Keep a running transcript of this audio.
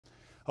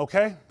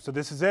Okay, so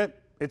this is it.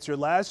 It's your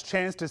last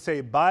chance to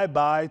say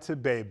bye-bye to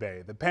Bei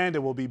Bei. The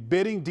panda will be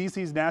bidding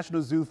DC's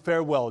National Zoo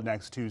farewell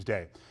next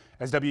Tuesday.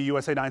 As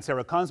WUSA 9's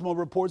Sarah Consmo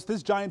reports,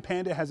 this giant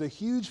panda has a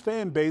huge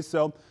fan base,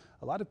 so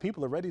a lot of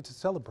people are ready to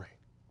celebrate.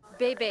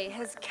 Bei Bei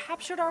has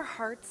captured our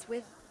hearts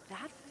with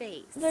that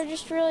face. They're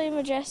just really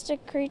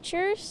majestic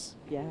creatures.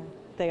 Yeah,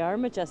 they are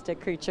majestic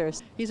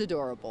creatures. He's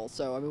adorable,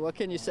 so I mean, what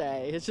can you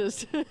say? It's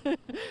just,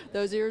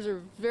 those ears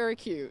are very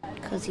cute.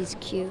 Because he's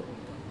cute.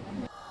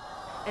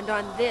 And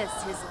on this,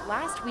 his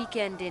last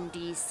weekend in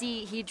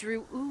D.C., he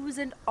drew oohs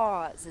and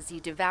ahs as he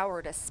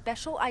devoured a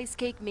special ice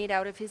cake made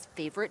out of his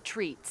favorite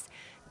treats: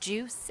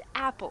 juice,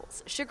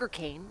 apples,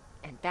 sugarcane,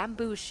 and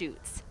bamboo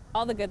shoots.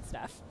 All the good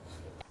stuff.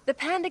 The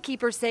panda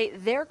keepers say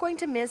they're going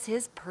to miss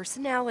his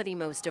personality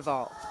most of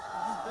all.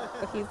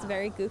 He's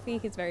very goofy,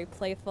 he's very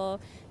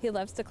playful, he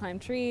loves to climb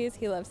trees,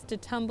 he loves to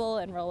tumble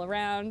and roll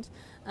around,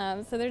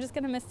 so they're just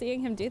going to miss seeing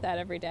him do that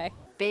every day.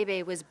 Bei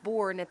Bei was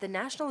born at the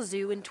National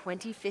Zoo in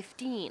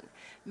 2015.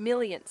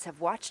 Millions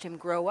have watched him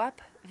grow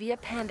up via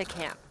Panda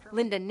Camp.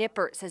 Linda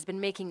Nippers has been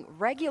making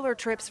regular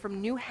trips from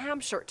New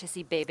Hampshire to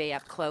see Bei Bei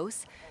up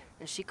close,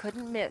 and she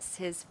couldn't miss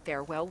his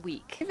farewell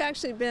week. We've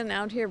actually been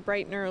out here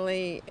bright and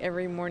early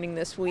every morning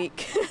this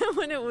week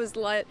when it was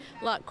a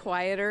lot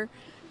quieter,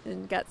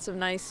 and got some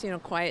nice,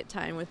 quiet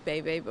time with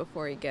Bei Bei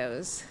before he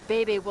goes.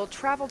 Bei Bei will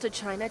travel to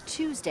China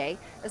Tuesday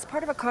as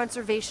part of a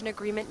conservation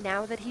agreement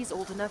now that he's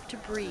old enough to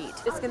breed.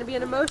 It's going to be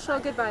an emotional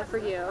goodbye for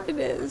you. It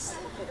is.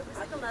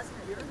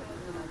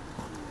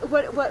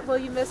 What will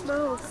you miss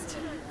most?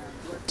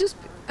 Just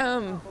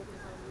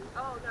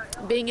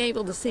being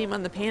able to see him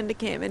on the Panda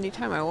Cam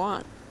anytime I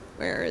want,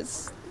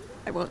 whereas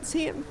I won't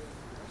see him.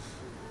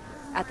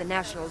 At the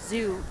National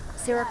Zoo,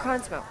 Sarah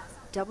Consmo,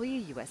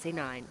 WUSA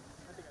 9.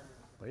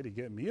 Way to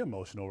get me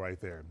emotional right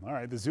there. All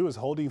right, the zoo is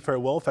holding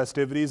farewell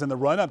festivities in the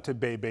run-up to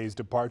Bei Bei's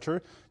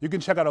departure. You can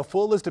check out a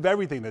full list of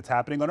everything that's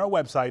happening on our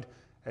website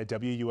at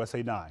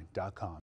WUSA9.com.